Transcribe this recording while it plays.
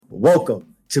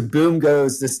Welcome to Boom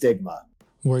Goes the Stigma.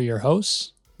 We're your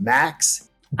hosts, Max.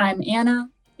 I'm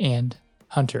Anna. And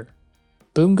Hunter.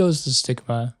 Boom Goes the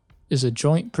Stigma is a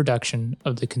joint production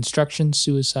of the Construction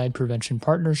Suicide Prevention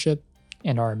Partnership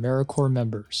and our AmeriCorps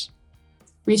members.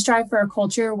 We strive for a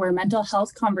culture where mental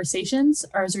health conversations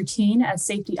are as routine as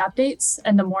safety updates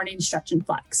and the morning stretch and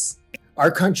flex. Our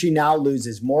country now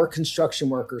loses more construction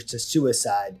workers to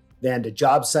suicide than to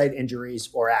job site injuries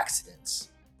or accidents.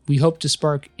 We hope to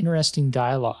spark interesting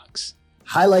dialogues,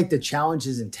 highlight the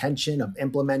challenges and tension of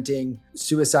implementing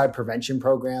suicide prevention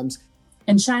programs,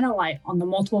 and shine a light on the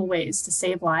multiple ways to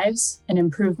save lives and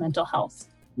improve mental health.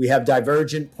 We have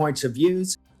divergent points of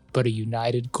views, but a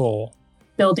united goal: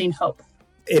 building hope.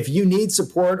 If you need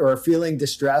support or are feeling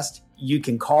distressed, you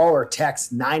can call or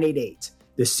text 988,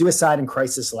 the Suicide and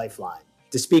Crisis Lifeline,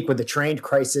 to speak with a trained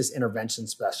crisis intervention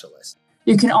specialist.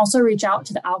 You can also reach out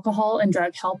to the Alcohol and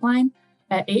Drug Helpline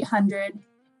at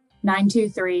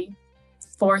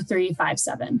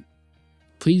 800-923-4357.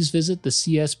 Please visit the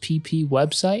CSPP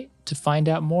website to find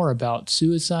out more about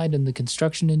suicide in the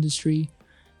construction industry,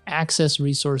 access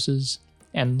resources,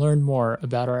 and learn more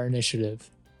about our initiative.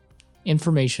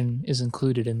 Information is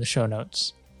included in the show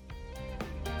notes.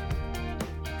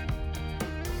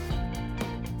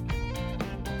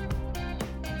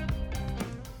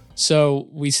 So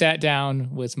we sat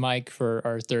down with Mike for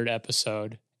our third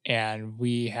episode, and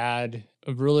we had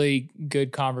a really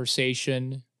good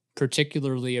conversation,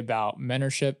 particularly about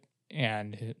mentorship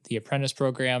and the apprentice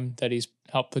program that he's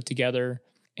helped put together,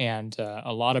 and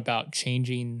a lot about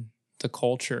changing the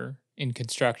culture in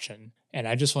construction. And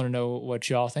I just want to know what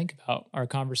you all think about our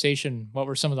conversation. What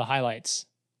were some of the highlights?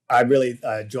 I really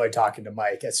enjoyed talking to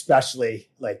Mike, especially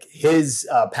like his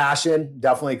passion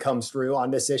definitely comes through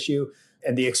on this issue,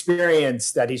 and the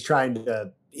experience that he's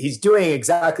doing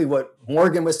exactly what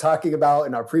Morgan was talking about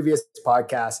in our previous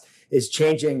podcast, is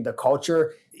changing the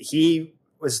culture. He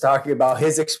was talking about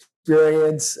his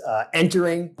experience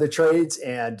entering the trades,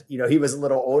 and, he was a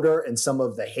little older, and some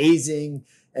of the hazing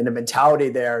and the mentality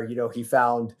there, he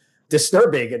found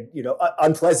disturbing and,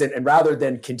 unpleasant. And rather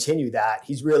than continue that,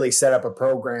 he's really set up a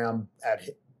program at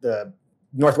the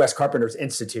Northwest Carpenters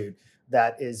Institute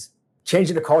that is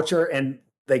changing the culture. And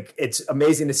it's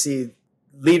amazing to see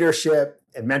leadership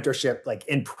and mentorship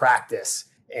in practice.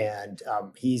 And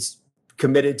he's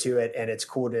committed to it. And it's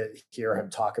cool to hear him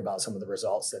talk about some of the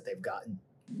results that they've gotten.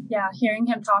 Yeah, hearing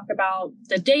him talk about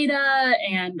the data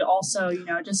and also,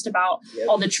 just about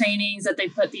all the trainings that they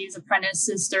put these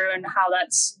apprentices through and how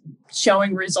that's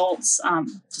showing results.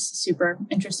 Just a super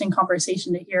interesting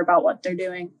conversation to hear about what they're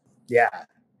doing. Yeah,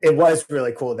 it was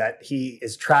really cool that he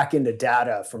is tracking the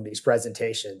data from these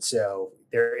presentations. So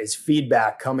there is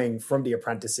feedback coming from the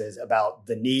apprentices about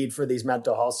the need for these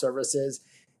mental health services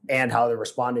and how they're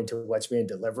responding to what's being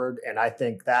delivered. And I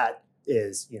think that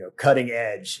is, cutting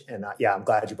edge. And I'm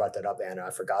glad you brought that up, Anna.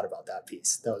 I forgot about that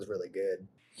piece. That was really good.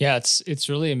 Yeah, it's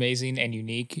really amazing and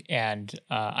unique. And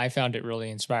I found it really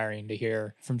inspiring to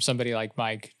hear from somebody like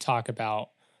Mike talk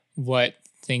about what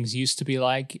things used to be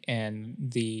like and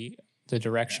the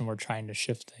direction we're trying to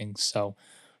shift things. So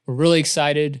we're really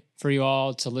excited for you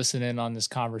all to listen in on this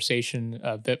conversation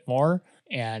a bit more.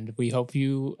 And we hope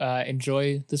you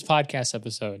enjoy this podcast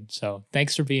episode. So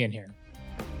thanks for being here.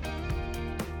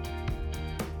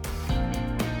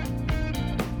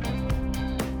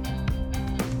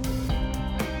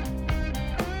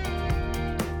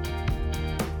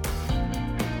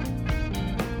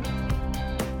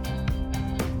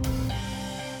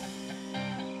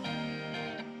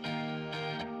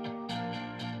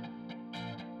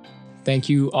 Thank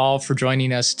you all for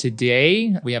joining us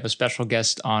today. We have a special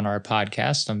guest on our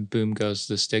podcast on Boom Goes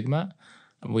the Stigma.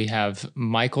 We have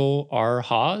Michael R.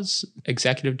 Hawes,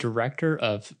 Executive Director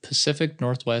of Pacific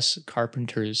Northwest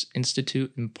Carpenters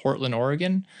Institute in Portland,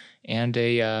 Oregon, and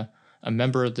a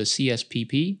member of the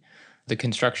CSPP, the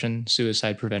Construction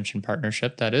Suicide Prevention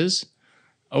Partnership, that is.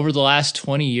 Over the last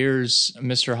 20 years,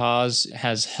 Mr. Hawes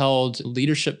has held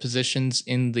leadership positions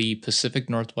in the Pacific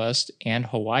Northwest and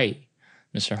Hawaii.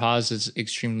 Mr. Hawes is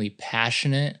extremely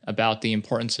passionate about the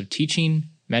importance of teaching,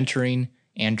 mentoring,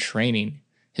 and training.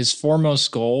 His foremost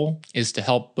goal is to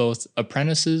help both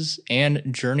apprentices and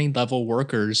journey-level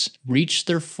workers reach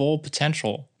their full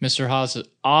potential. Mr. Hawes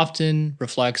often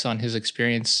reflects on his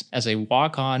experience as a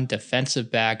walk-on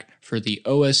defensive back for the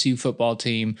OSU football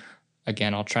team.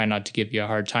 Again, I'll try not to give you a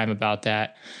hard time about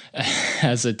that,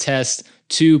 as a test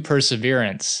to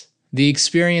perseverance. The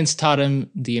experience taught him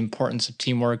the importance of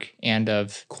teamwork and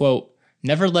of, quote,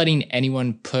 never letting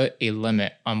anyone put a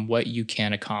limit on what you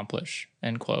can accomplish,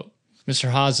 end quote.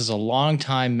 Mr. Hawes is a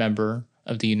longtime member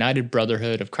of the United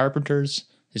Brotherhood of Carpenters,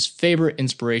 his favorite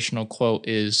inspirational quote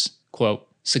is, quote,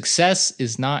 "Success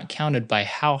is not counted by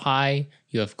how high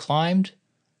you have climbed,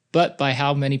 but by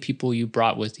how many people you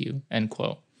brought with you," end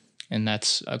quote. And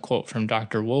that's a quote from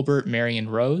Dr. Wilbert Marion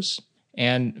Rose.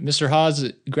 And Mr. Haas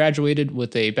graduated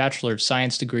with a Bachelor of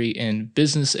Science degree in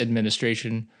Business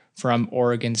Administration from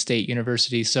Oregon State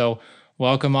University. So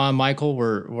welcome on, Michael.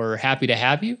 We're happy to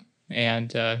have you.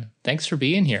 And thanks for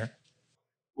being here.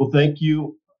 Well, thank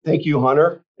you. Thank you,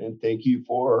 Hunter. And thank you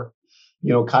for,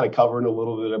 kind of covering a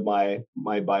little bit of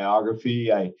my biography.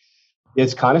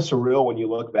 It's kind of surreal when you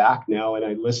look back now and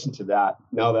I listen to that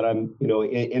now that I'm,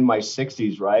 in my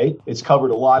 60s, right? It's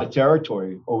covered a lot of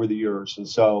territory over the years. And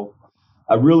so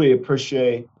I really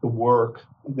appreciate the work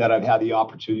that I've had the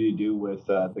opportunity to do with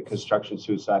the Construction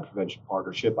Suicide Prevention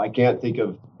Partnership. I can't think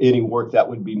of any work that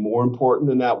would be more important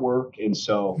than that work. And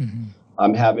so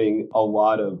I'm having a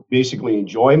lot of basically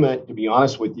enjoyment, to be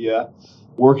honest with you,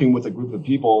 working with a group of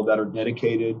people that are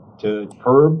dedicated to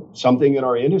curb something in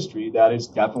our industry that is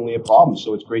definitely a problem.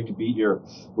 So it's great to be here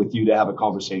with you to have a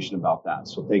conversation about that.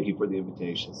 So thank you for the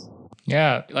invitation.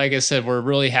 Yeah, like I said, we're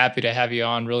really happy to have you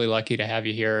on, really lucky to have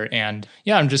you here. And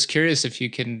yeah, I'm just curious if you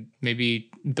can maybe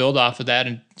build off of that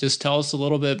and just tell us a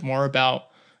little bit more about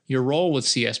your role with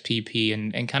CSPP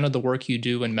and kind of the work you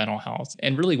do in mental health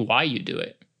and really why you do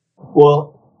it.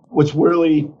 Well, what's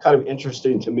really kind of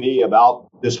interesting to me about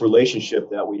this relationship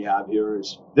that we have here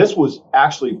is this was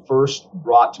actually first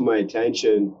brought to my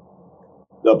attention,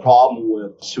 the problem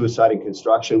with suicide in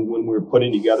construction, when we were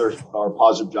putting together our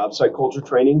positive job site culture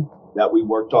training that we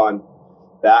worked on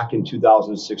back in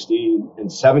 2016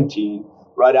 and 17.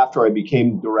 Right after I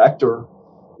became director,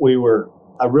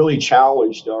 I really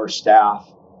challenged our staff,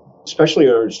 especially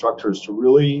our instructors, to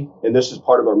really, and this is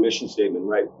part of our mission statement,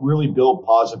 right, really build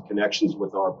positive connections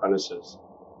with our apprentices.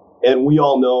 And we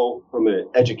all know from an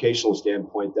educational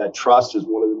standpoint that trust is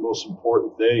one of the most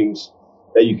important things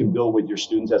that you can build with your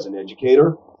students as an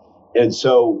educator. And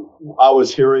so I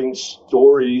was hearing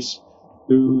stories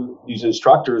through these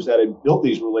instructors that had built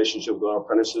these relationships with our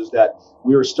apprentices that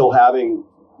we were still having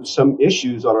some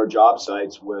issues on our job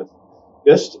sites with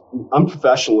just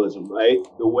unprofessionalism, right?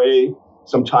 The way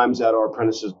sometimes that our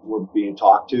apprentices were being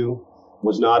talked to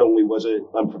was not only was it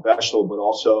unprofessional, but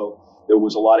also there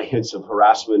was a lot of hints of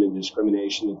harassment and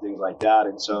discrimination and things like that.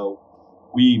 And so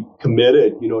we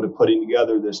committed, to putting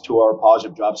together this 2-hour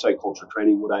positive job site culture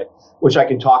training, which I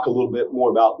can talk a little bit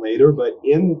more about later. But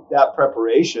in that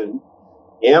preparation,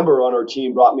 Amber on our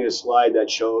team brought me a slide that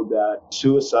showed that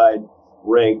suicide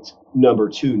ranked number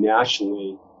 2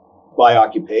 nationally by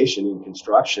occupation in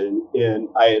construction. And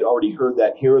I had already heard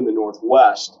that here in the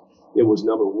Northwest, it was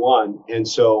number 1. And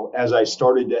so as I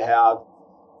started to have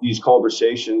these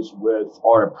conversations with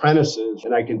our apprentices,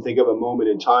 and I can think of a moment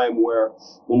in time where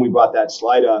when we brought that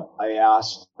slide up, I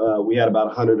asked, we had about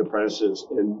 100 apprentices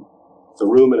in the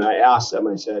room, and I asked them,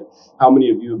 I said, how many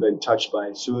of you have been touched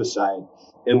by suicide?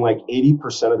 And like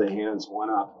 80% of the hands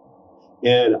went up.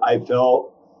 And I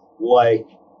felt like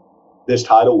this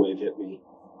tidal wave hit me.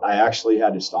 I actually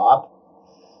had to stop.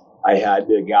 I had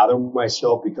to gather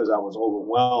myself because I was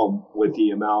overwhelmed with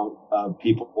the amount of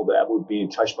people that were being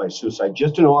touched by suicide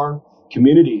just in our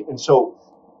community. And so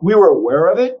we were aware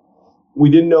of it.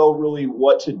 We didn't know really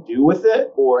what to do with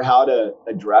it or how to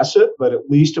address it, but at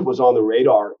least it was on the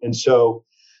radar. And so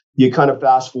you kind of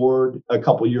fast forward a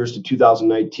couple of years to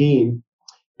 2019,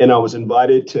 and I was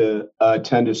invited to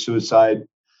attend a suicide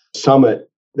summit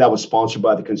that was sponsored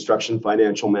by the Construction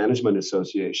Financial Management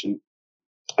Association.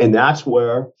 And that's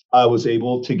where I was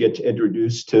able to get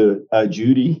introduced to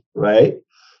Judy, right,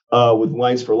 with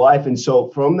Lines for Life. And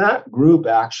so from that group,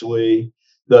 actually,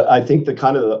 I think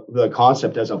the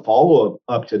concept as a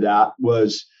follow-up to that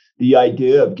was the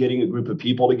idea of getting a group of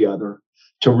people together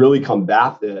to really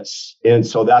combat this. And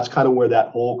so that's kind of where that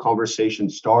whole conversation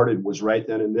started, was right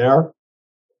then and there.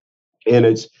 And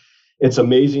it's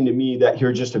amazing to me that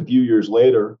here just a few years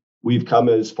later, we've come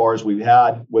as far as we've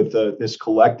had with this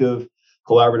collaborative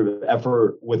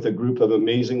effort with a group of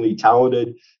amazingly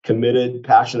talented, committed,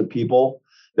 passionate people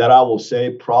that I will say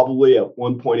probably at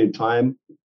one point in time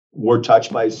were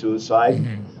touched by suicide,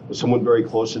 with someone very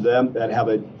close to them, that have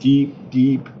a deep,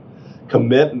 deep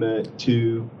commitment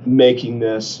to making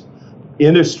this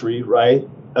industry, right,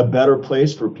 a better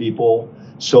place for people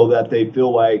so that they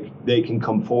feel like they can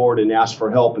come forward and ask for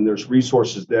help, and there's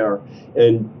resources there.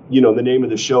 And, the name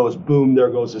of the show is Boom, There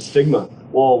Goes the Stigma.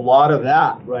 Well, a lot of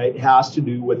that, right, has to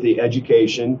do with the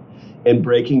education and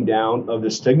breaking down of the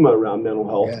stigma around mental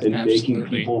health and making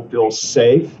people feel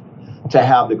safe to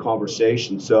have the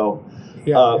conversation. So,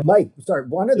 Mike, sorry.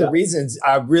 One of the reasons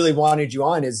I really wanted you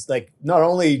on is like, not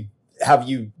only have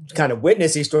you kind of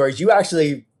witnessed these stories, you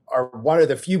actually are one of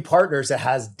the few partners that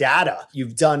has data.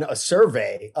 You've done a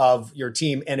survey of your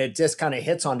team, and it just kind of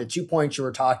hits on the 2 points you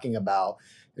were talking about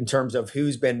in terms of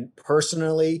who's been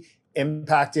personally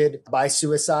impacted by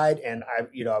suicide. And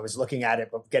I was looking at it,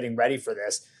 but getting ready for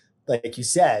this, like you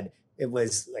said, it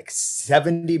was like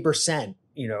 70%,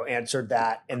 answered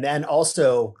that. And then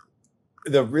also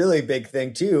the really big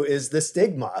thing too is the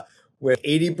stigma, with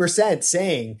 80%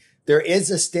 saying there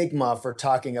is a stigma for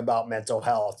talking about mental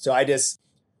health. So I just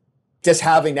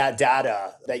having that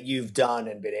data that you've done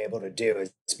and been able to do,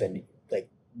 it's been like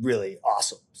really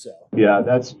awesome. So yeah,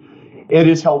 it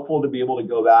is helpful to be able to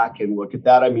go back and look at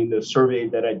that. I mean, the survey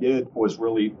that I did was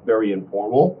really very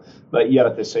informal, but yet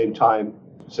at the same time,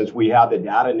 since we have the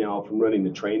data now from running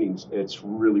the trainings, it's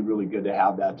really, really good to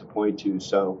have that to point to.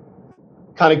 So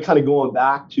kind of going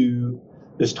back to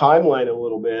this timeline a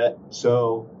little bit.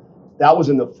 So that was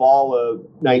in the fall of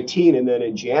 19. And then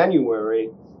in January,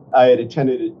 I had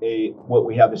attended what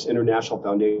we have, this International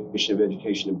Foundation of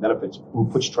Education and Benefits, who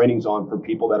puts trainings on for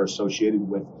people that are associated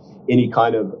with any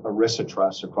kind of ERISA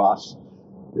trust across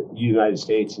the United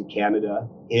States and Canada.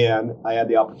 And I had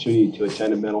the opportunity to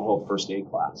attend a mental health first aid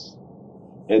class.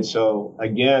 And so,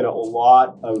 again, a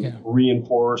lot of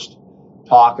reinforced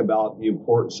talk about the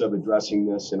importance of addressing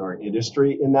this in our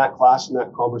industry in that class, in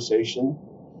that conversation.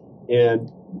 And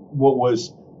what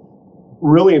was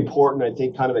really important, I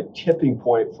think, kind of a tipping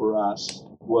point for us,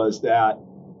 was that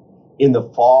in the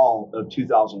fall of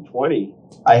 2020,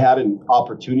 I had an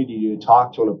opportunity to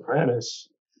talk to an apprentice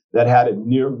that had a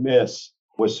near miss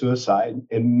with suicide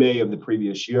in May of the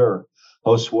previous year,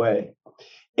 Josue.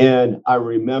 And I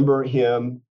remember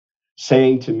him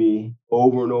saying to me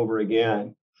over and over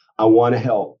again, I want to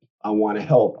help, I want to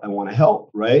help, I want to help,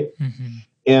 right? Mm-hmm.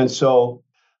 And so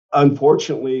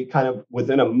unfortunately, kind of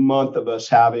within a month of us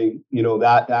having,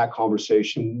 that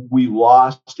conversation, we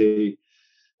lost a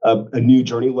new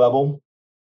journey level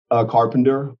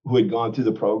carpenter who had gone through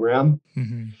the program.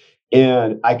 Mm-hmm.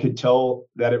 And I could tell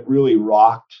that it really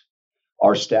rocked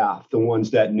our staff, the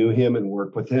ones that knew him and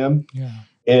worked with him. Yeah.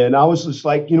 And I was just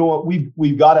like, you know what,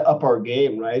 we've got to up our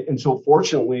game, right? And so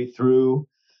fortunately, through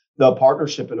the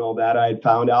partnership and all that, I had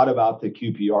found out about the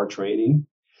QPR training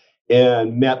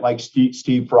and met like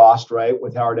Steve Frost, right,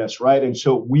 with Howard S. Wright. And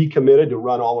so we committed to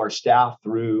run all our staff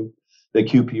through the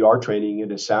QPR training in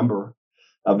December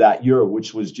of that year,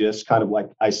 which was just kind of like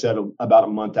I said, about a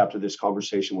month after this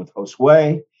conversation with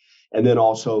Josue, and then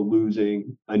also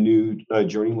losing a new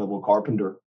journey level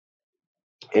carpenter.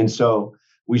 And so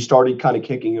we started kind of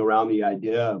kicking around the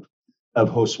idea of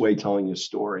Josue telling his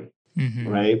story. Mm-hmm.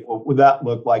 Right? What would that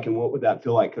look like and what would that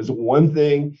feel like? Because one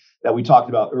thing that we talked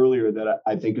about earlier that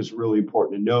I think is really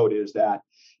important to note is that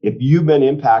if you've been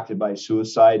impacted by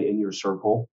suicide in your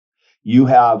circle, you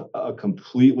have a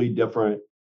completely different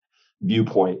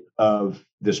viewpoint of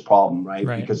this problem, right?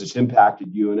 Because it's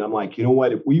impacted you. And I'm like, you know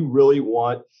what? If we really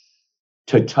want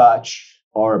to touch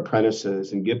our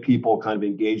apprentices and get people kind of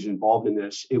engaged and involved in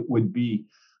this, it would be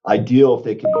ideal if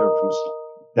they could hear from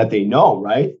that they know,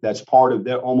 right? That's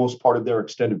almost part of their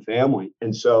extended family.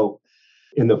 And so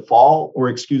in the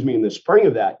spring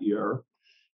of that year,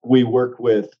 we worked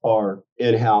with our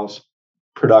in-house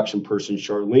production person,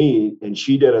 Charlene, and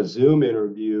she did a Zoom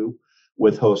interview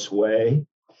with Josue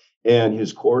and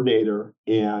his coordinator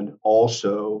and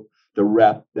also the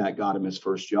rep that got him his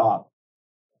first job.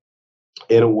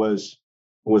 And it was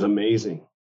amazing.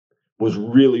 It was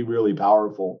really, really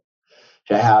powerful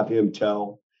to have him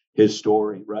tell his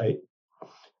story, right?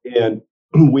 And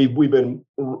we've been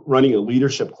running a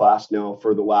leadership class now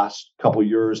for the last couple of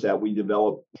years that we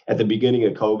developed at the beginning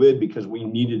of COVID because we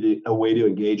needed a way to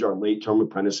engage our late-term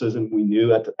apprentices, and we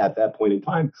knew at that point in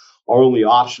time our only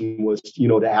option was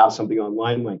to have something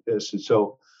online like this. And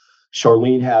so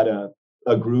Charlene had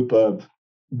a group of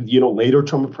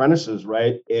later-term apprentices,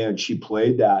 right? And she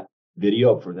played that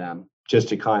video for them just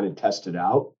to kind of test it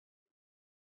out.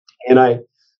 And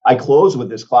I close with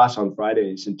this class on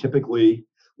Fridays, and typically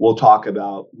we'll talk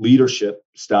about leadership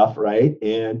stuff, right?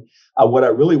 And what I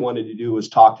really wanted to do was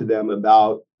talk to them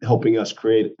about helping us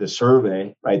create the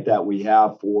survey, right, that we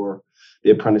have for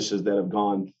the apprentices that have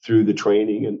gone through the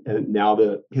training. And now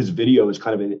his video is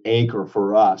kind of an anchor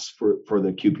for us for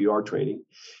the QPR training.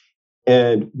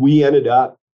 And we ended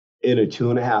up in a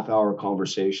 2.5-hour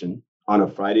conversation on a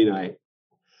Friday night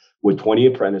with 20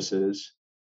 apprentices.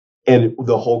 And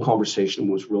the whole conversation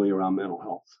was really around mental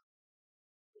health.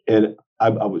 And I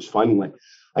was finding like,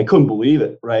 I couldn't believe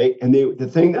it, right? And the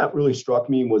thing that really struck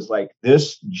me was like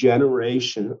this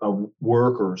generation of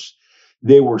workers,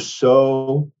 they were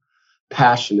so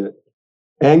passionate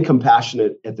and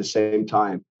compassionate at the same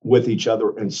time with each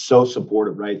other and so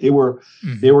supportive, right? They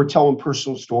were telling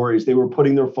personal stories. They were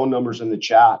putting their phone numbers in the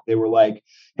chat. They were like,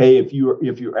 hey, if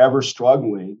you're ever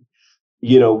struggling,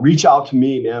 reach out to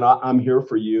me, man. I'm here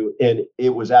for you. And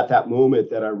it was at that moment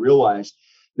that I realized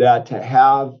that to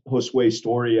have Josue's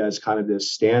story as kind of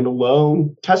this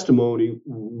standalone testimony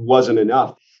wasn't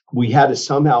enough. We had to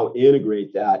somehow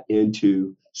integrate that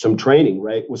into some training,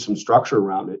 right, with some structure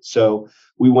around it. So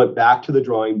we went back to the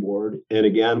drawing board. And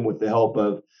again, with the help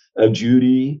of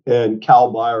Judy and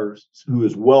Cal Byers, who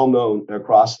is well known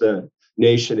across the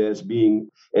nation as being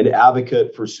an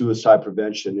advocate for suicide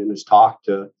prevention and has talked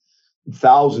to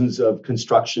thousands of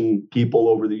construction people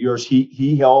over the years.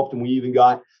 He helped, and we even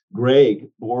got Greg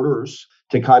Borders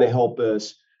to kind of help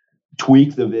us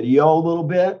tweak the video a little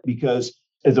bit, because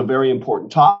it's a very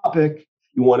important topic.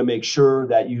 You want to make sure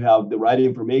that you have the right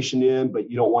information in, but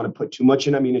you don't want to put too much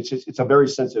in. I mean, it's a very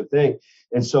sensitive thing.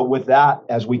 And so with that,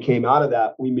 as we came out of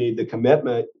that, we made the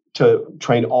commitment to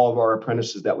train all of our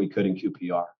apprentices that we could in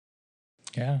QPR.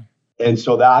 Yeah. And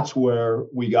so that's where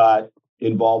we got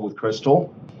involved with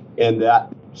Crystal. And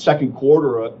that second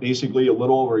quarter, basically a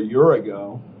little over a year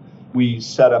ago, we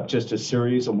set up just a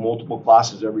series of multiple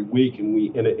classes every week. And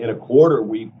we, in a quarter,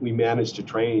 we managed to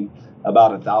train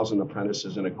about 1,000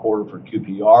 apprentices in a quarter for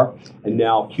QPR. And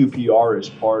now QPR is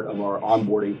part of our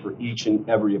onboarding for each and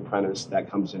every apprentice that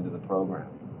comes into the program.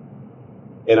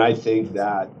 And I think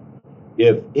that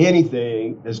if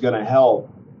anything is going to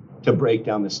help to break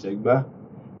down the stigma,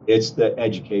 it's the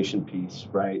education piece,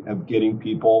 right? Of getting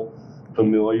people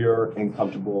familiar and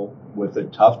comfortable with a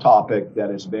tough topic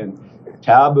that has been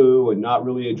taboo and not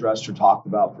really addressed or talked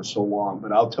about for so long.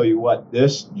 But I'll tell you what,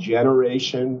 this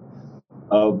generation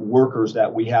of workers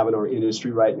that we have in our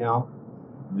industry right now,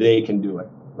 they can do it,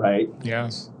 right?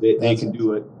 Yes. They can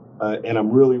do it. And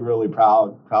I'm really, really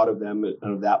proud of them and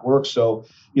of that work. So,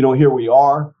 here we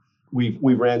are. We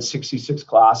ran 66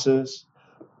 classes,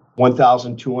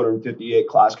 1,258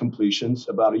 class completions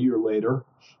about a year later.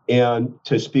 And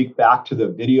to speak back to the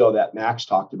video that Max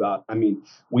talked about, I mean,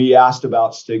 we asked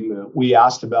about stigma. We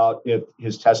asked about if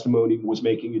his testimony was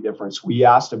making a difference. We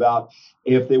asked about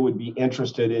if they would be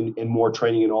interested in more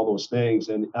training and all those things.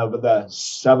 And of the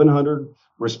 700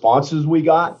 responses we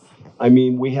got, I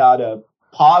mean, we had a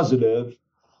positive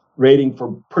rating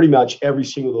for pretty much every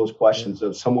single of those questions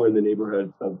of somewhere in the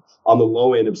neighborhood of, on the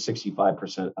low end of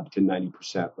 65% up to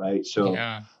 90%, right? So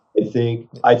yeah.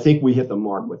 I think we hit the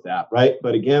mark with that, right?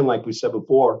 But again, like we said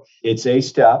before, it's a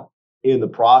step in the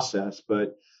process,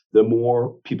 but the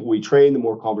more people we train, the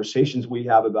more conversations we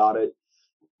have about it,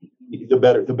 the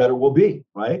better we'll be,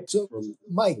 right? So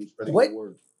Mike,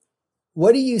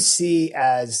 what do you see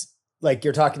as, like,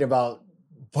 you're talking about,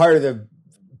 part of the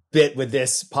bit with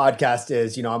this podcast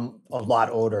is, I'm a lot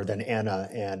older than Anna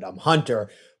and I'm Hunter,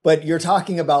 but you're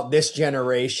talking about this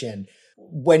generation.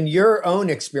 When your own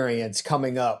experience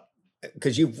coming up,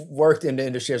 because you've worked in the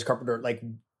industry as a carpenter, like,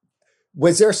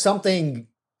 was there something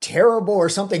terrible or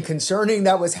something concerning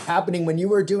that was happening when you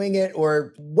were doing it?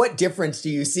 Or what difference do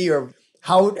you see, or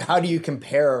how do you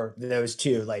compare those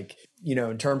two? Like,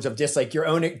 in terms of just like your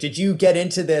own, did you get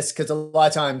into this? Because a lot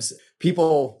of times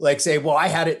people like say, well, I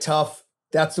had it tough.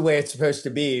 That's the way it's supposed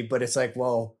to be. But it's like,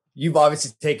 well, you've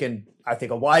obviously taken, I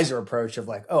think, a wiser approach of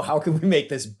like, oh, how can we make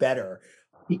this better?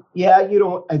 Yeah,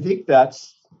 I think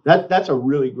that's a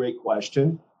really great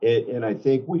question. And I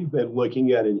think we've been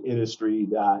looking at an industry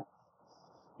that,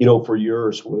 for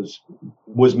years was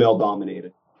male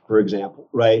dominated, for example,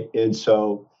 right? And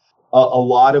so a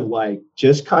lot of like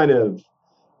just kind of,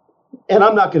 and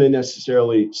I'm not going to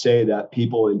necessarily say that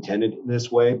people intended it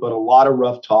this way, but a lot of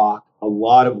rough talk, a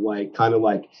lot of like kind of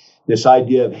like this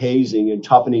idea of hazing and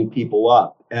toughening people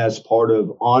up as part of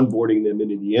onboarding them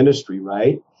into the industry,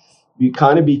 right? You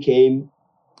kind of became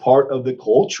part of the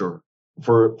culture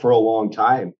for a long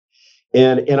time.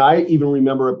 And I even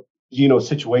remember,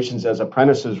 situations as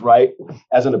apprentices, right?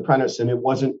 As an apprentice, and it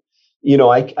wasn't,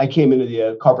 I came into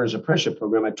the Carpenter's Apprenticeship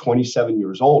Program at 27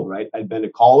 years old, right? I'd been to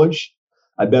college,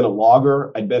 I'd been a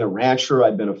logger, I'd been a rancher,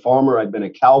 I'd been a farmer, I'd been a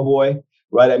cowboy,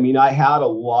 right? I mean, I had a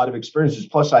lot of experiences.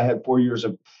 Plus, I had 4 years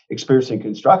of experience in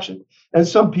construction. And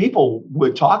some people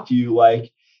would talk to you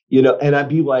like, and I'd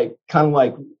be like, kind of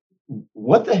like,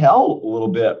 what the hell, a little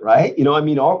bit, right?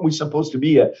 Aren't we supposed to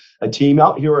be a team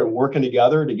out here and working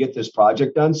together to get this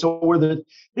project done? So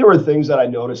there were things that I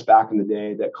noticed back in the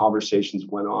day that conversations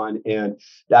went on and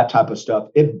that type of stuff.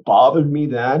 It bothered me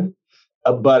then,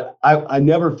 but I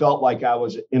never felt like I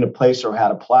was in a place or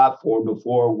had a platform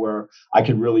before where I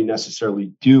could really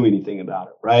necessarily do anything about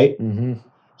it, right? Mm-hmm.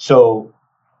 So,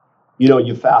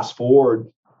 you fast forward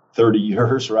 30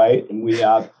 years, right? And we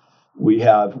have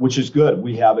which is good.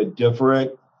 We have a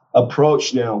different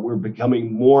approach now. We're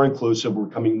becoming more inclusive. We're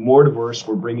becoming more diverse.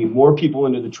 We're bringing more people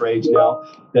into the trades now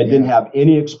that didn't have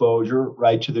any exposure,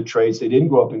 right, to the trades. They didn't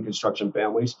grow up in construction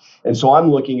families. And so I'm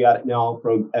looking at it now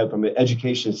from an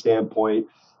education standpoint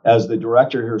as the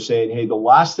director here saying, hey, the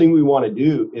last thing we want to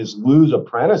do is lose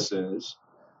apprentices,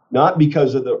 not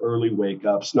because of the early wake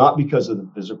ups, not because of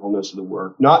the physicalness of the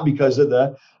work, not because of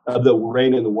the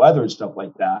rain and the weather and stuff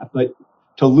like that, but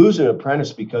to lose an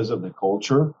apprentice because of the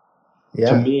culture.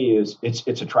 To me it's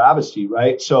a travesty,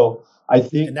 right? So I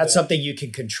think, and that's something you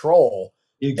can control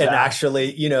and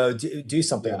actually, do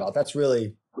something about. That's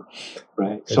really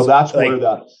right. So that's where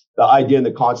the idea and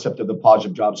the concept of the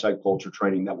positive job site culture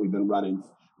training that we've been running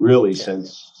really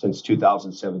since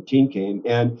 2017 came.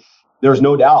 And there's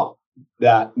no doubt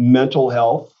that mental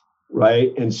health,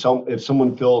 right? And if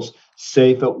someone feels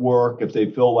safe at work, if they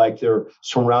feel like they're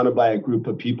surrounded by a group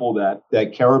of people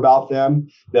that care about them,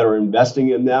 that are investing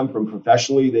in them from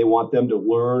professionally, they want them to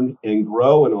learn and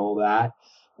grow and all that.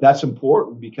 That's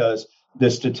important because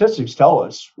the statistics tell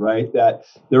us, right, that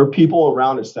there are people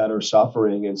around us that are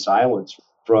suffering in silence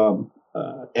from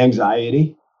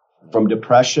anxiety, from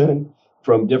depression,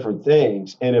 from different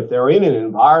things. And if they're in an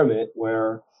environment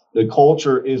where the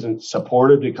culture isn't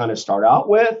supportive to kind of start out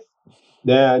with,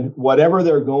 then whatever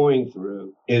they're going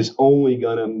through is only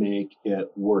going to make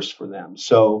it worse for them.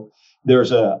 So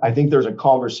I think there's a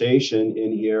conversation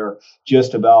in here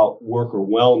just about worker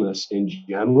wellness in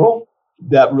general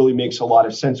that really makes a lot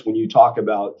of sense when you talk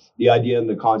about the idea and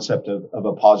the concept of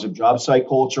a positive job site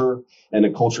culture and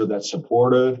a culture that's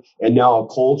supportive, and now a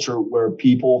culture where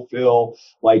people feel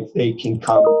like they can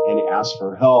come and ask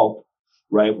for help,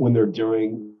 right, when they're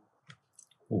doing.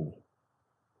 Ooh.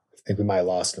 I think we might have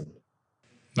lost him.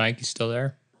 Mike, you still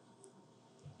there?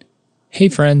 Hey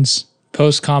friends,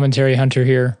 post-commentary Hunter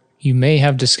here. You may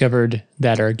have discovered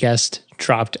that our guest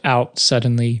dropped out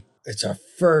suddenly. It's our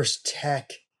first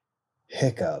tech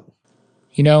hiccup.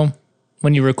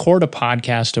 When you record a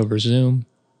podcast over Zoom,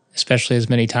 especially as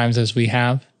many times as we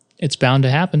have, it's bound to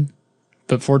happen.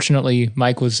 But fortunately,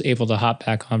 Mike was able to hop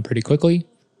back on pretty quickly.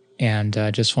 And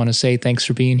I just want to say thanks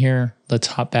for being here. Let's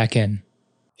hop back in.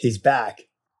 He's back.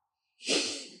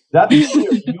 That be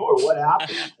you or what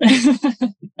happened?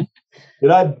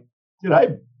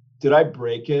 Did I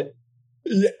break it?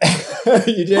 Yeah.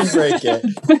 You didn't break it.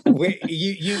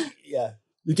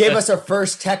 You gave us our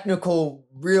first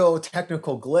real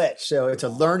technical glitch. So it's a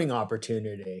learning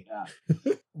opportunity.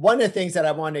 Yeah. One of the things that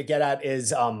I want to get at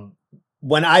is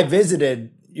when I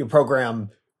visited your program,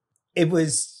 it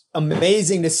was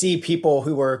amazing to see people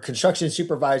who were construction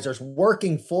supervisors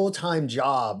working full-time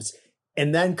jobs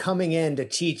and then coming in to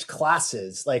teach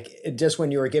classes, like just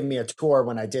when you were giving me a tour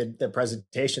when I did the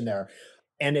presentation there.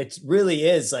 And it really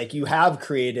is like you have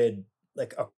created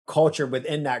like a culture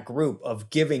within that group of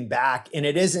giving back. And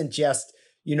it isn't just,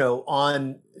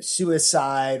 on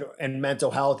suicide and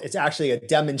mental health. It's actually a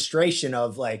demonstration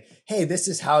of like, hey, this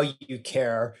is how you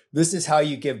care. This is how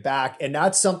you give back. And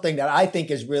that's something that I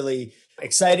think is really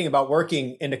exciting about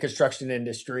working in the construction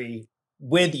industry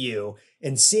with you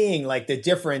and seeing like the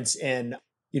difference in,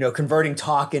 converting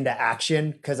talk into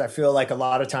action. Cause I feel like a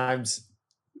lot of times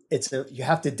you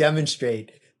have to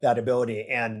demonstrate that ability.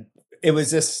 And it was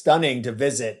just stunning to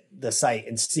visit the site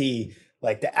and see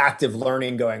like the active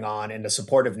learning going on and the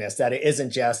supportiveness, that it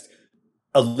isn't just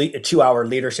a 2-hour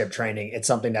leadership training. It's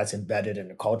something that's embedded in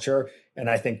the culture. And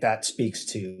I think that speaks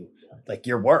to like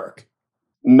your work.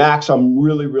 Max, I'm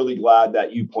really, really glad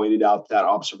that you pointed out that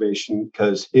observation,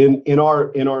 because in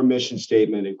our mission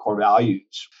statement and core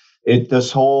values,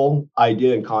 this whole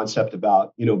idea and concept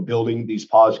about, building these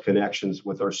positive connections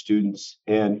with our students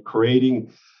and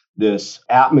creating this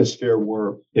atmosphere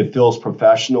where it feels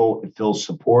professional, it feels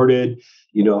supported.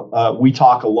 We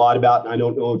talk a lot about, and I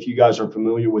don't know if you guys are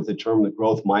familiar with the term, the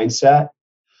growth mindset,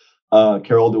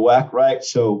 Carol Dweck, right?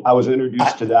 So I was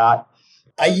introduced to that.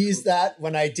 I used that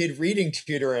when I did reading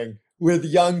tutoring with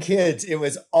young kids. It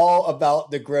was all about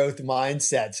the growth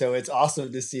mindset. So it's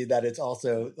awesome to see that it's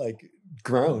also like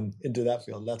grown into that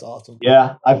field. That's awesome.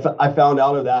 Yeah, I found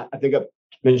out of that. I think I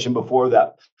mentioned before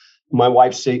that my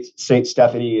wife, Saint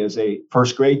Stephanie, is a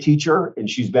first grade teacher, and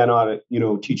she's been on it,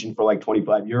 teaching for like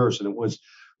 25 years. And it was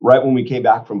right when we came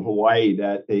back from Hawaii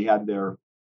that they had their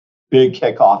big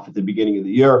kickoff at the beginning of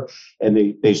the year, and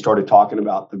they started talking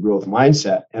about the growth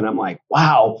mindset. And I'm like,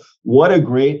 wow, what a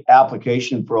great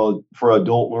application for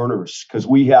adult learners, because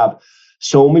we have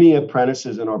so many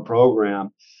apprentices in our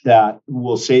program that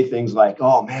will say things like,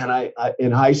 oh man, I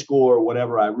in high school or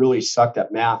whatever, I really sucked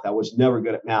at math. I was never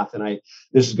good at math. And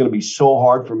this is going to be so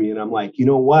hard for me. And I'm like, you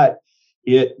know what?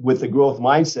 it with the growth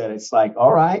mindset, it's like,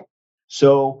 all right,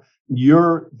 so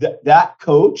you're that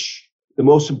coach, the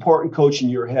most important coach in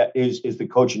your head is the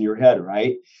coach in your head,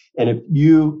 right? And if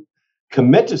you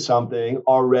commit to something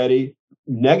already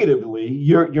negatively,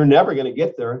 you're never going to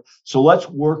get there. So let's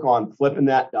work on flipping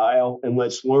that dial, and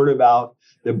let's learn about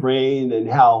the brain and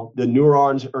how the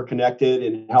neurons are connected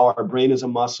and how our brain is a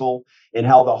muscle and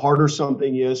how the harder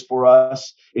something is for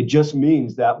us, it just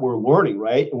means that we're learning,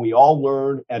 right? And we all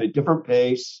learn at a different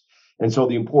pace. And so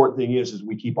the important thing is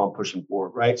we keep on pushing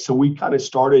forward, right? So we kind of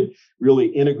started really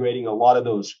integrating a lot of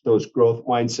those growth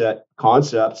mindset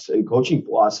concepts and coaching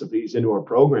philosophies into our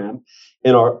program.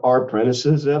 And our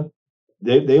apprentices,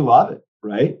 they love it,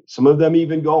 right? Some of them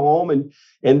even go home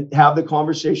and have the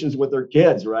conversations with their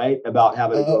kids, right, about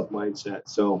having a growth mindset.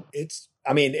 So it's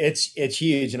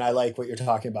huge. And I like what you're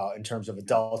talking about in terms of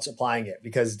adults applying it,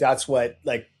 because that's what,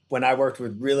 like, when I worked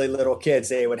with really little kids,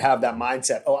 they would have that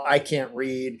mindset. Oh, I can't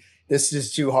read. This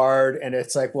is too hard. And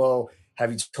it's like, well,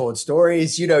 have you told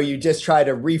stories? You just try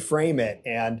to reframe it.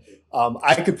 And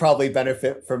I could probably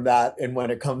benefit from that. And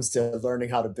when it comes to learning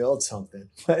how to build something,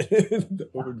 that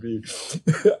would be,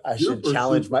 I should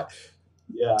challenge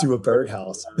do a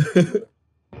birdhouse.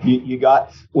 You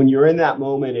got, when you're in that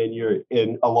moment, and you're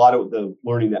in, a lot of the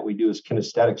learning that we do is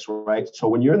kinesthetics, right? So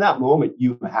when you're in that moment,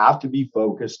 you have to be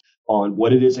focused on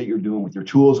what it is that you're doing with your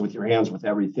tools, with your hands, with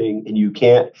everything. And you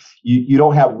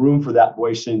don't have room for that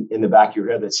voice in the back of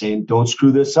your head that's saying, don't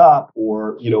screw this up,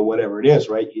 or, whatever it is,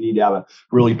 right? You need to have a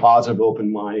really positive,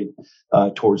 open mind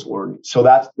towards learning. So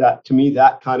that to me,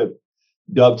 that kind of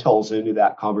dovetails into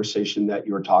that conversation that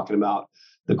you were talking about,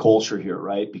 the culture here,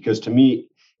 right? Because to me,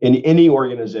 in any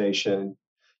organization,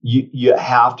 you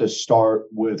have to start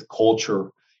with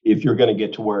culture if you're going to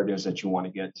get to where it is that you want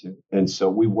to get to. And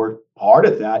so we work hard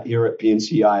at that here at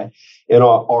PNCI, and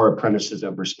our apprentices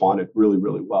have responded really,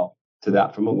 really well to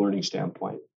that from a learning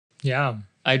standpoint. Yeah,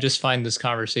 I just find this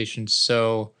conversation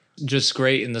so just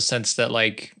great in the sense that,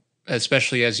 like,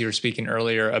 especially as you were speaking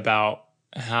earlier about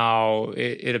how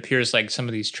it appears like some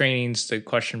of these trainings, the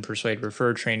question, persuade,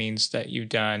 refer trainings that you've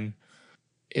done,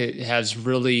 it has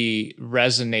really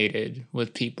resonated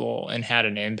with people and had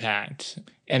an impact.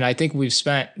 And I think we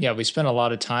spent a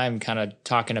lot of time kind of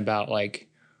talking about, like,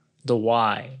 the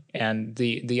why and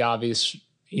the obvious,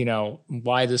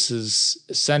 why this is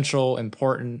essential,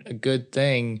 important, a good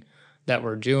thing that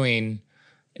we're doing,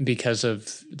 because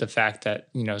of the fact that,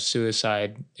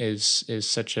 suicide is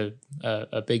such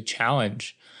a big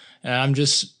challenge. And I'm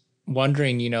just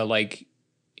wondering, like,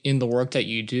 in the work that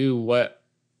you do, what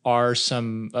are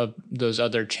some of those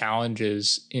other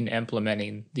challenges in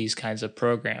implementing these kinds of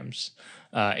programs,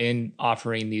 in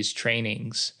offering these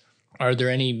trainings? Are there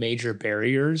any major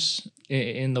barriers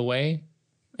in the way?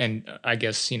 And I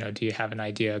guess, do you have an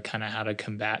idea kind of how to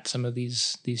combat some of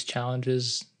these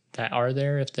challenges that are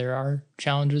there, if there are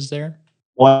challenges there?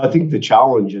 Well, I think the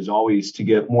challenge is always to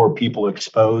get more people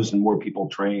exposed and more people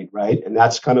trained, right? And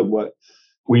that's kind of what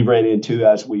we ran into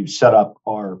as we've set up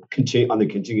our on the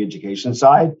continuing education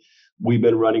side. We've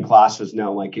been running classes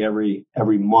now like every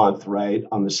month, right,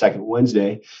 on the second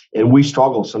Wednesday. And we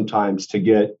struggle sometimes to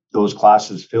get those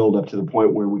classes filled up to the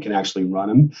point where we can actually run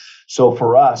them. So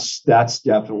for us, that's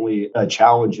definitely a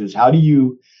challenge, is how do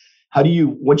you,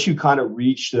 once you kind of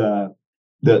reach the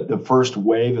first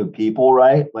wave of people,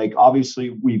 right? Like,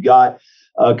 obviously we've got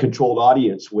a controlled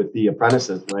audience with the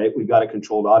apprentices, right? We've got a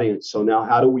controlled audience. So now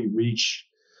how do we reach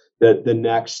the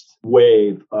next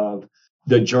wave of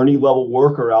the journey level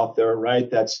worker out there, right?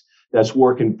 That's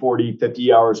working 40,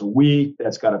 50 hours a week.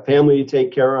 That's got a family to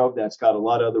take care of. That's got a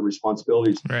lot of other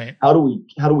responsibilities. Right. How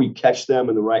do we catch them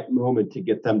in the right moment to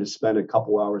get them to spend a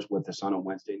couple hours with us on a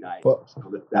Wednesday night? Well,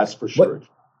 so that's for sure.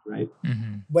 Right.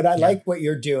 Mm-hmm. But I like what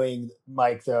you're doing,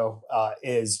 Mike, though,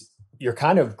 is you're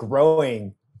kind of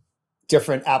growing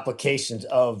different applications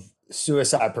of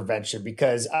suicide prevention,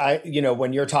 because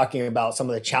when you're talking about some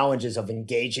of the challenges of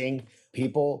engaging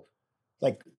people,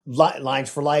 like Lines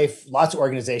for Life, lots of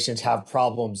organizations have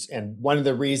problems. And one of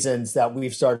the reasons that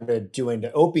we've started doing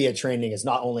the opiate training is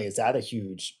not only is that a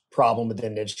huge problem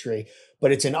within the industry,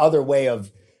 but it's another way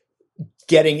of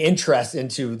getting interest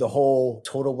into the whole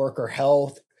total worker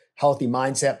health, healthy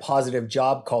mindset, positive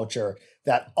job culture,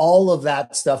 that all of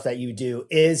that stuff that you do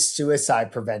is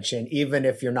suicide prevention, even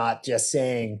if you're not just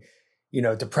saying,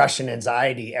 depression,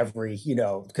 anxiety,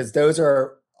 because those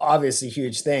are obviously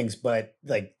huge things, but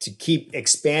like to keep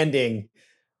expanding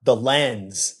the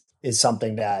lens is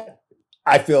something that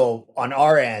I feel on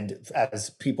our end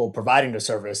as people providing the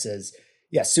services.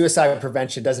 Yeah, suicide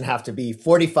prevention doesn't have to be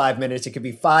 45 minutes. It could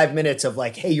be 5 minutes of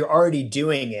like, hey, you're already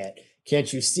doing it.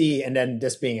 Can't you see? And then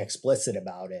just being explicit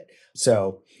about it.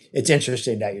 So it's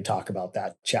interesting that you talk about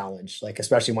that challenge, like,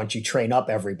 especially once you train up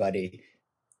everybody,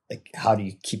 like, how do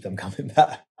you keep them coming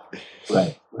back?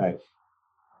 Right.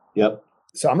 Yep.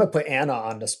 So I'm going to put Anna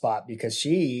on the spot because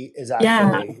she is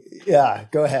actually,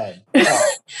 go ahead.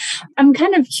 I'm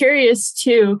kind of curious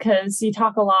too, because you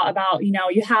talk a lot about,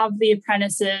 you have the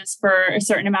apprentices for a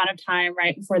certain amount of time,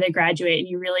 right, before they graduate, and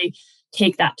you really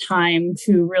take that time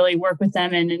to really work with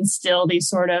them and instill these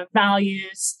sort of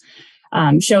values,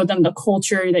 show them the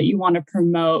culture that you want to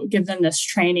promote, give them this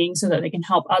training so that they can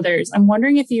help others. I'm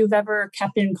wondering if you've ever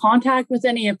kept in contact with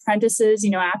any apprentices,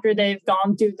 after they've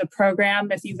gone through the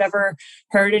program, if you've ever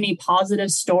heard any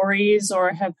positive stories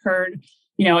or have heard,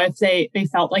 if they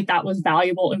felt like that was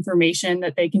valuable information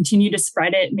that they continue to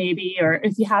spread it maybe, or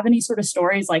if you have any sort of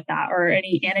stories like that or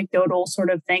any anecdotal sort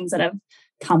of things that have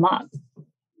come up.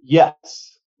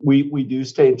 Yes, we do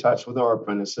stay in touch with our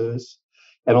apprentices.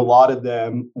 And a lot of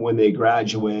them, when they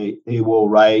graduate, they will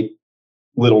write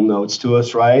little notes to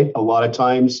us, right? A lot of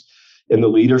times in the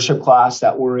leadership class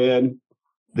that we're in,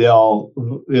 they'll,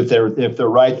 if they're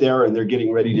right there and they're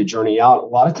getting ready to journey out, a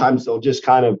lot of times they'll just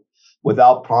kind of,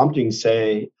 without prompting,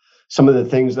 say some of the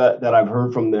things that I've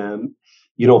heard from them,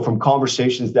 from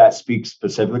conversations that speak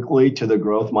specifically to the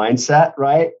growth mindset,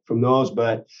 right? From those,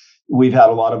 but we've had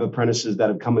a lot of apprentices that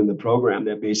have come in the program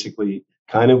that basically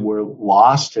kind of were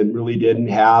lost and really didn't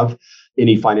have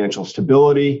any financial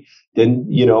stability. Then,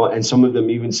 and some of them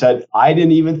even said, I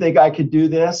didn't even think I could do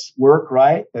this work,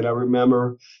 right? And I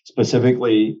remember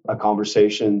specifically a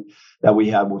conversation that we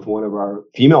had with one of our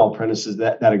female apprentices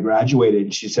that had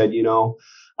graduated. She said,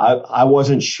 I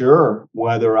wasn't sure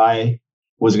whether I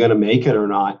was going to make it or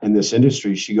not in this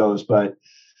industry. She goes, but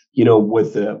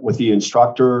with the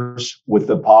instructors, with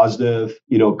the positive,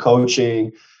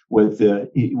 coaching, with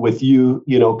you,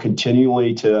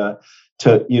 continually to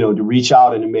reach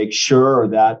out and to make sure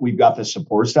that we've got the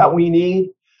supports that we need.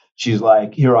 She's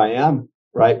like, here I am,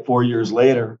 right? 4 years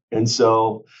later. And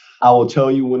so I will tell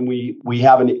you, when we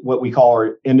have what we call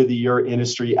our end of the year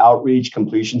industry outreach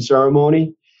completion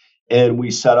ceremony, and we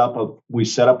set up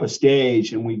a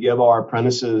stage and we give our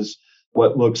apprentices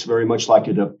what looks very much like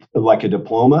a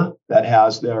diploma that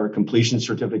has their completion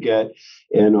certificate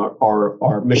and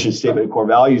our mission statement and core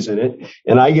values in it.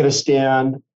 And I get to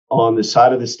stand on the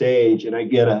side of the stage and I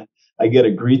get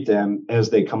to greet them as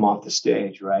they come off the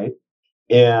stage, right?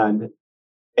 And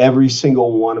every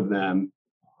single one of them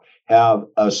have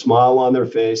a smile on their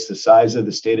face the size of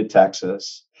the state of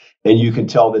Texas. And you can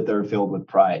tell that they're filled with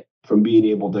pride from being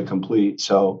able to complete.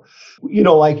 So,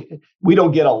 like, we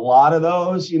don't get a lot of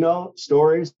those,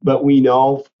 stories, but we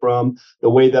know from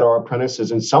the way that our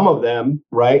apprentices, and some of them,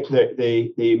 right,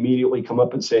 they immediately come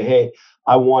up and say, hey,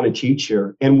 I want to teach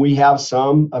here. And we have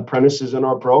some apprentices in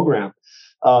our program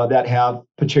that have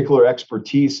particular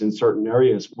expertise in certain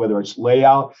areas, whether it's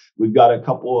layout. We've got a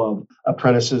couple of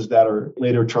apprentices that are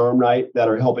later term, right, that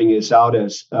are helping us out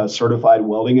as certified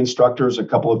welding instructors, a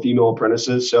couple of female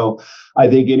apprentices. So I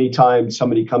think anytime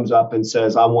somebody comes up and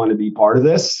says, I want to be part of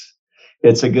this,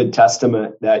 it's a good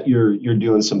testament that you're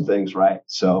doing some things right.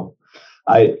 So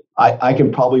I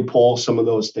can probably pull some of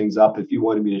those things up if you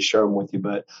wanted me to share them with you,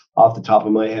 but off the top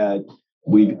of my head,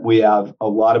 we have a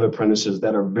lot of apprentices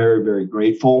that are very, very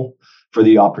grateful for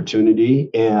the opportunity.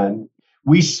 And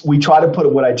we try to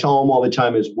put, what I tell them all the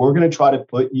time is, we're going to try to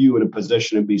put you in a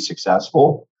position to be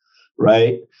successful,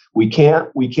 right? We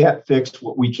can't fix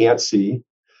what we can't see.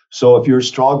 So if you're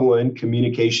struggling,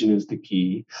 communication is the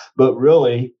key. But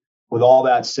really, with all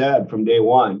that said, from day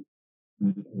one,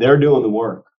 they're doing the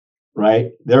work,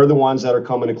 right? They're the ones that are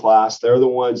coming to class. They're the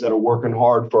ones that are working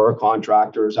hard for our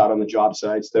contractors out on the job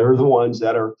sites. They're the ones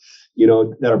that are,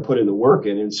 that are putting the work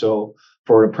in. And so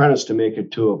for an apprentice to make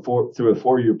it through a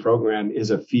 4-year program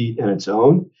is a feat in its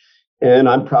own. And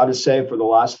I'm proud to say for the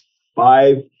last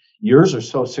 5 years or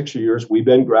so, 6 years, we've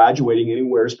been graduating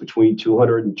anywhere between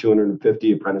 200 and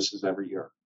 250 apprentices every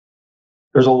year.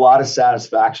 There's a lot of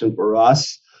satisfaction for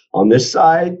us on this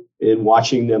side in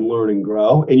watching them learn and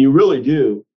grow. And you really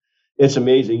do. It's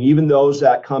amazing. Even those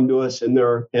that come to us in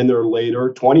their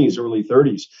later 20s, early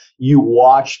 30s, you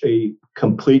watch a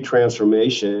complete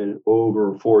transformation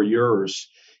over 4 years.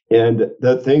 And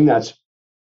the thing that's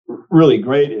really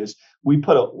great is we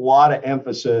put a lot of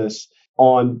emphasis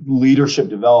on leadership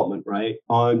development, right?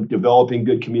 On developing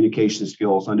good communication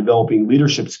skills, on developing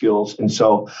leadership skills. And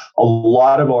so a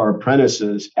lot of our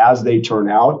apprentices, as they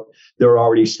turn out, they're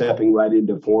already stepping right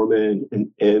into foreman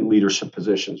and leadership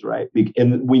positions, right?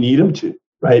 And we need them to,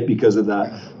 right? Because of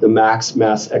the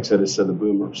mass exodus of the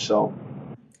boomers. So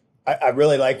I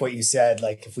really like what you said.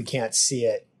 Like, if we can't see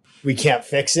it, we can't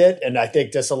fix it. And I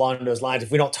think just along those lines,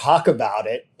 if we don't talk about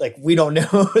it, like we don't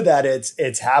know that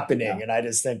it's happening. Yeah. And I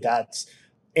just think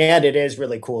and it is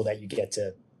really cool that you get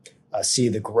to see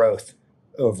the growth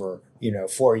over,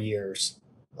 4 years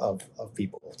of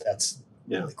people. That's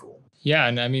really cool. Yeah.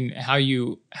 And I mean, how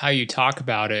you talk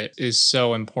about it is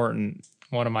so important.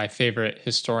 One of my favorite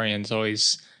historians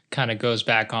always kind of goes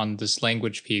back on this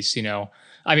language piece,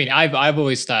 I mean, I've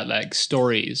always thought like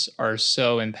stories are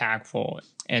so impactful.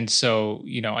 And so,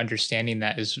 understanding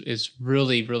that is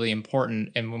really, really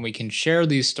important. And when we can share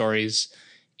these stories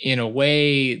in a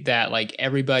way that like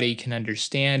everybody can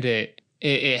understand it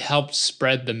helps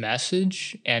spread the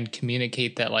message and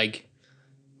communicate that like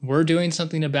we're doing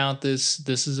something about this.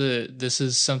 This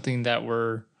is something that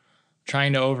we're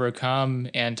trying to overcome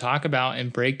and talk about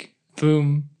and break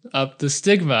up the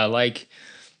stigma. Like,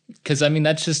 because I mean,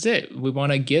 that's just it. We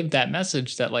want to give that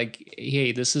message that like,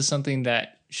 hey, this is something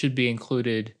that should be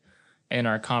included in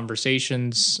our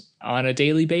conversations on a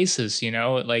daily basis,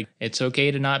 like it's okay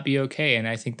to not be okay. And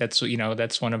I think that's,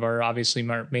 that's one of our obviously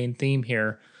main theme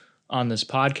here on this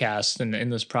podcast and in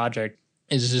this project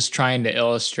is just trying to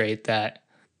illustrate that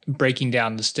breaking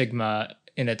down the stigma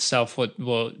in itself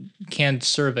can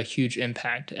serve a huge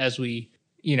impact as we,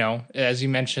 as you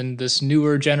mentioned, this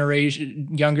younger generation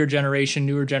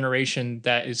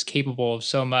that is capable of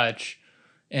so much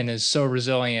and is so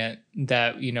resilient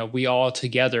that, we all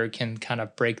together can kind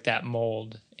of break that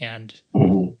mold and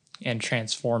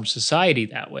transform society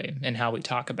that way and how we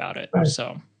talk about it. Right.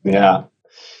 So, yeah.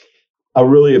 I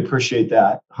really appreciate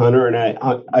that, Hunter. And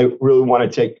I really want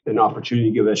to take an opportunity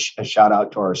to give a shout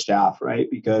out to our staff, right?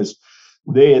 Because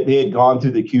they had gone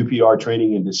through the QPR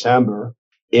training in December.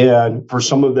 And for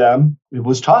some of them, it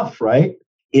was tough, right?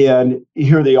 And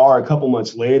here they are a couple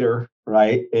months later,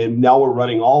 right? And now we're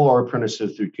running all our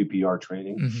apprentices through QPR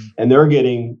training. And they're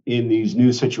getting in these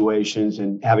new situations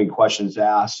and having questions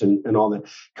asked and all that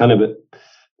kind of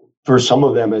for some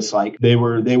of them, it's like they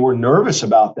were nervous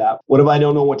about that. What if I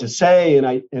don't know what to say and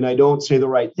I don't say the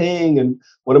right thing? And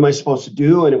what am I supposed to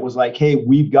do? And it was like, hey,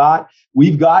 we've got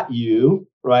you,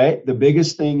 right? The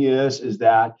biggest thing is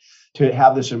that to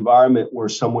have this environment where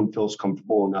someone feels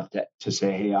comfortable enough to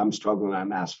say, hey, I'm struggling,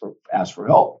 I'm asked for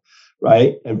help,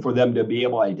 right? And for them to be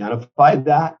able to identify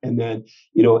that, and then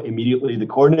immediately the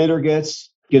coordinator gets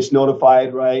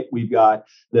notified, right? We've got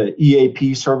the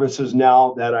EAP services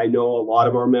now that I know a lot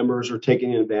of our members are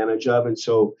taking advantage of. And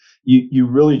so you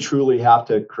really, truly have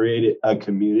to create a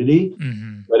community.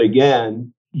 But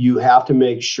again, you have to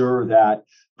make sure that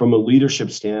from a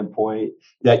leadership standpoint,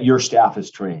 that your staff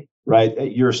is trained, right?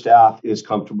 That your staff is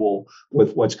comfortable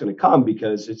with what's going to come,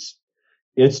 because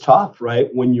it's tough, right?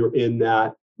 When you're in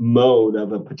that mode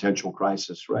of a potential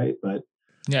crisis, right? But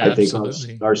yeah, I think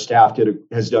our staff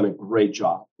has done a great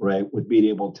job, right, with being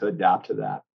able to adapt to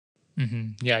that.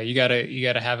 Yeah, you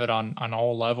gotta have it on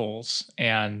all levels,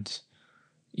 and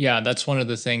yeah, that's one of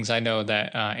the things I know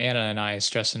that Anna and I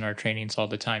stress in our trainings all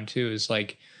the time too. Is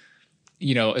like,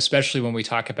 especially when we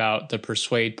talk about the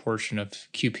persuade portion of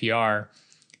QPR,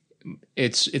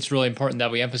 it's really important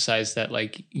that we emphasize that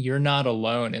like you're not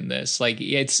alone in this. Like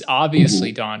it's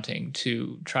obviously daunting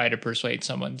to try to persuade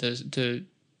someone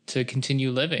to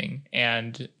continue living,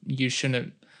 and you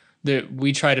shouldn't.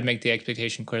 We try to make the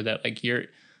expectation clear that like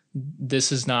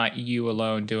this is not you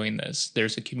alone doing this.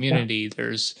 There's a community.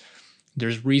 Yeah.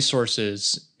 There's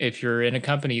resources. If you're in a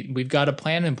company, we've got a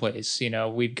plan in place.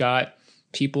 We've got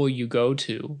people you go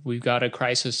to. We've got a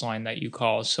crisis line that you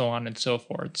call, so on and so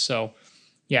forth. So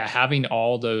yeah, having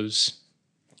all those,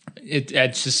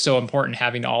 it's just so important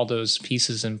having all those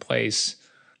pieces in place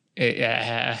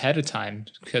ahead of time,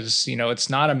 because it's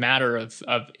not a matter of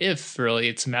if, really,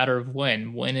 it's a matter of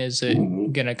when is it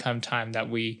going to come time that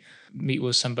we meet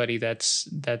with somebody that's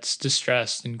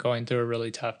distressed and going through a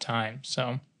really tough time.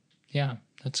 So yeah,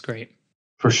 that's great.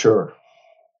 For sure.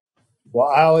 Well,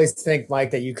 I always think,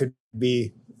 Mike, that you could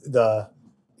be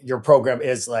your program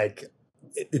is like,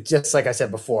 just like I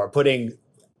said before, putting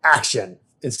action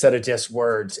instead of just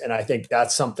words. And I think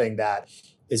that's something that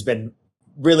has been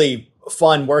really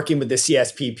fun working with the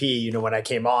CSPP, when I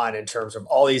came on, in terms of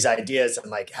all these ideas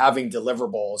and like having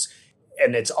deliverables.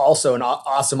 And it's also an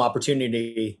awesome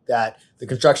opportunity that the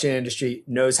construction industry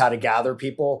knows how to gather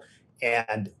people.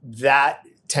 And that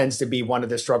tends to be one of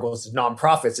the struggles of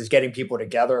nonprofits, is getting people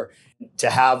together to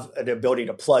have an ability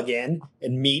to plug in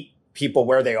and meet people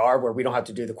where they are, where we don't have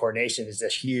to do the coordination, is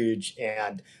just huge.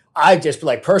 And I just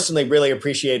personally really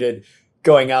appreciated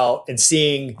going out and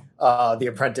seeing the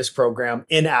apprentice program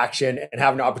in action and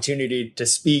having an opportunity to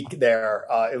speak there.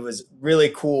 It was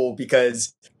really cool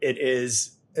because it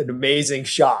is an amazing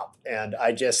shop. And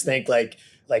I just think like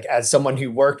like as someone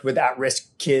who worked with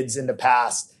at-risk kids in the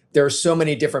past, there are so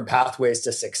many different pathways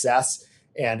to success.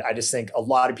 And I just think a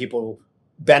lot of people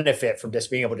benefit from just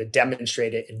being able to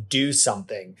demonstrate it and do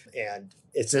something. And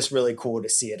it's just really cool to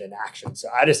see it in action. So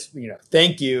I just,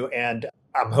 thank you. And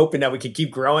I'm hoping that we can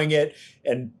keep growing it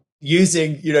and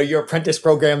using, your apprentice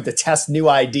program to test new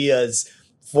ideas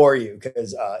for you,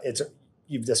 because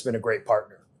you've just been a great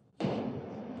partner.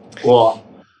 Well,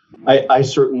 I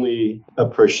certainly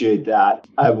appreciate that.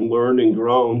 I've learned and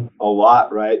grown a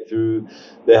lot, right, through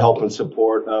the help and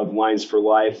support of Lines for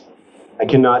Life. I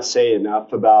cannot say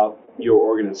enough about your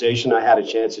organization. I had a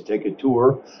chance to take a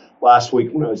tour last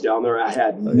week when I was down there. I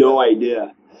had no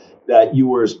idea that you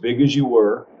were as big as you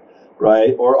were,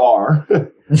 right, or are,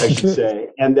 I should say,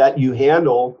 and that you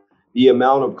handle the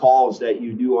amount of calls that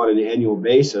you do on an annual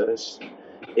basis,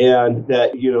 and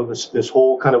that, this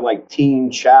whole kind of like team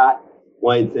chat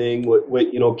line thing,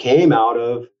 what came out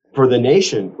of for the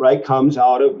nation, right, comes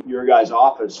out of your guys'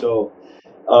 office. So,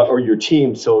 or your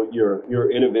team. So your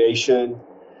innovation,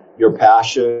 your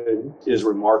passion is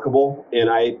remarkable. And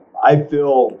I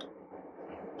feel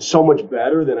so much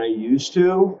better than I used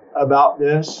to about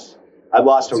this. I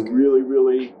lost a really,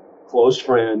 really close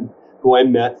friend who I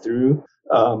met through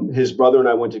his brother and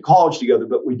I went to college together,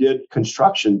 but we did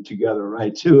construction together,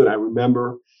 right, too. And I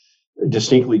remember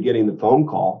distinctly getting the phone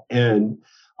call, and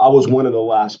I was one of the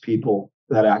last people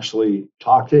that actually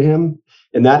talked to him.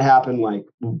 And that happened like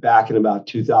back in about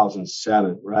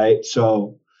 2007, right?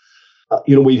 So,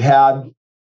 we've had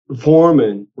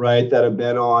foremen, right, that have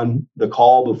been on the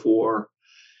call before.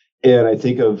 And I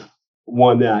think of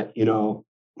one that,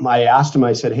 I asked him,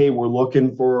 I said, hey, we're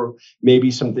looking for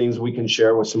maybe some things we can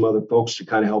share with some other folks to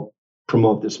kind of help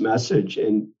promote this message.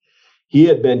 And he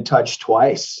had been touched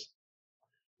twice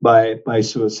by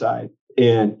suicide.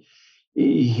 And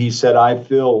he said, I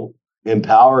feel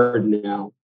empowered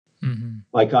now. Mm-hmm.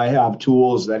 Like I have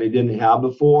tools that I didn't have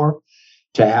before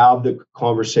to have the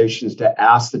conversations, to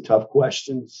ask the tough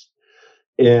questions.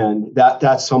 And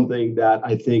that's something that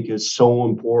I think is so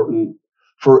important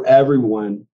for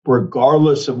everyone,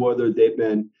 regardless of whether they've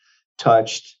been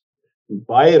touched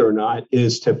by it or not,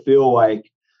 is to feel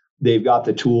like they've got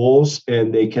the tools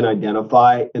and they can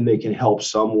identify and they can help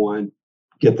someone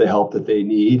get the help that they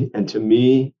need. And to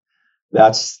me,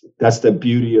 that's the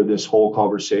beauty of this whole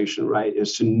conversation, right?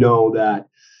 Is to know that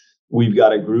we've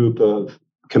got a group of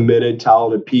committed,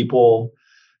 talented people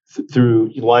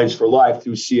through Lines for Life,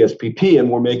 through CSPP,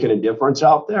 and we're making a difference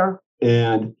out there.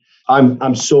 And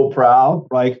I'm so proud,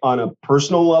 right, on a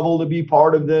personal level to be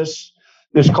part of this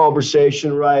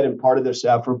conversation, right, and part of this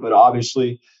effort, but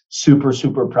obviously super,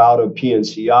 super proud of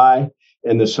PNCI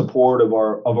and the support of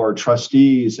our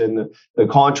trustees and the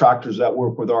contractors that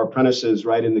work with our apprentices,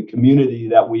 right, in the community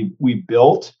that we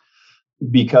built,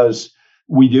 because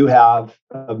we do have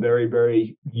a very,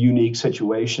 very unique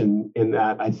situation in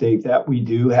that I think that we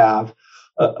do have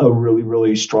a really,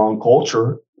 really strong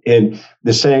culture. And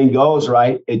the saying goes,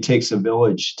 right, it takes a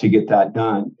village to get that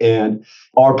done. And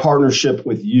our partnership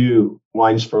with you,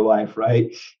 Lines for Life,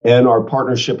 right, and our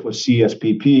partnership with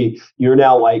CSPP, you're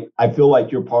now I feel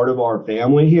like you're part of our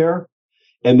family here,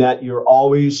 and that you're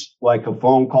always like a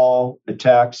phone call, a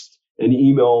text, an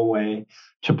email away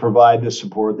to provide the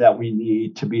support that we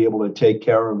need to be able to take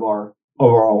care of our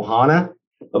ohana,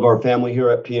 of our family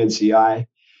here at PNCI.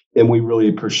 And we really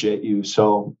appreciate you.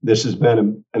 So this has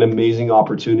been an amazing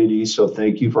opportunity. So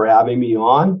thank you for having me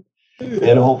on.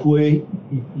 And hopefully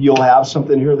you'll have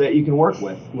something here that you can work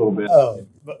with a little bit. Oh,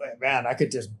 man, I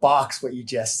could just box what you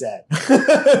just said.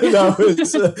 That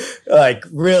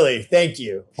was really, thank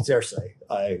you. Seriously.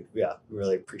 I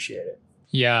really appreciate it.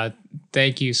 Yeah,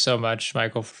 thank you so much,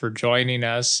 Michael, for joining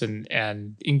us and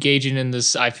engaging in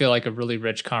this, I feel like, a really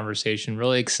rich conversation.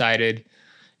 Really excited.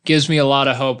 Gives me a lot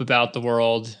of hope about the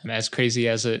world, as crazy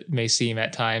as it may seem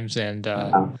at times. And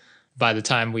by the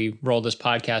time we roll this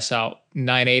podcast out,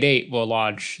 988 will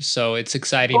launch. So it's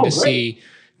exciting to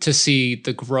see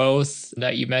the growth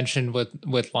that you mentioned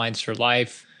with Lines for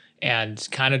Life, and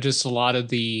kind of just a lot of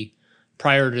the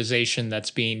prioritization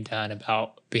that's being done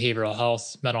about behavioral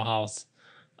health, mental health.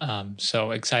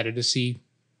 So excited to see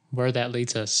where that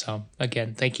leads us. So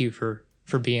again, thank you for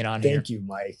being on here. Thank you,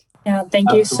 Mike. Yeah,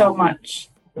 thank you so much.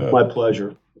 My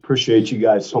pleasure. Appreciate you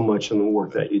guys so much and the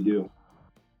work that you do.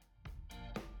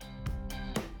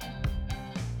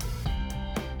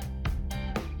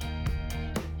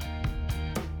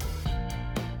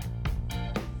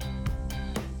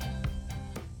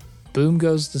 Boom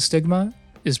Goes the Stigma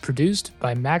is produced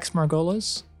by Max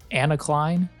Margolis, Anna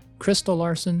Klein, Crystal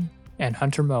Larson, and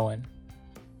Hunter Moen.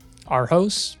 Our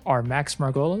hosts are Max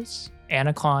Margolis,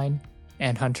 Anna Klein,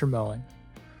 and Hunter Moen.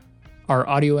 Our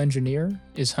audio engineer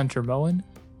is Hunter Moen.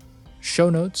 Show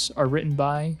notes are written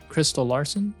by Crystal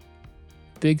Larson.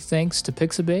 Big thanks to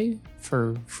Pixabay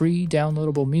for free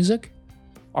downloadable music.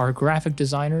 Our graphic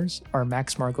designers are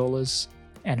Max Margolis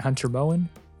and Hunter Moen.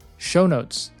 Show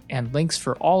notes and links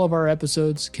for all of our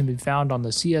episodes can be found on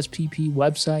the CSPP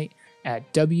website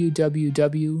at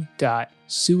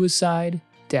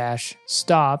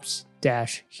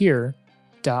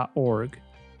www.suicide-stops-here.org.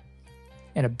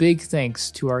 And a big thanks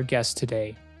to our guest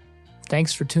today.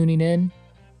 Thanks for tuning in.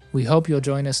 We hope you'll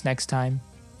join us next time,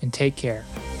 and take care.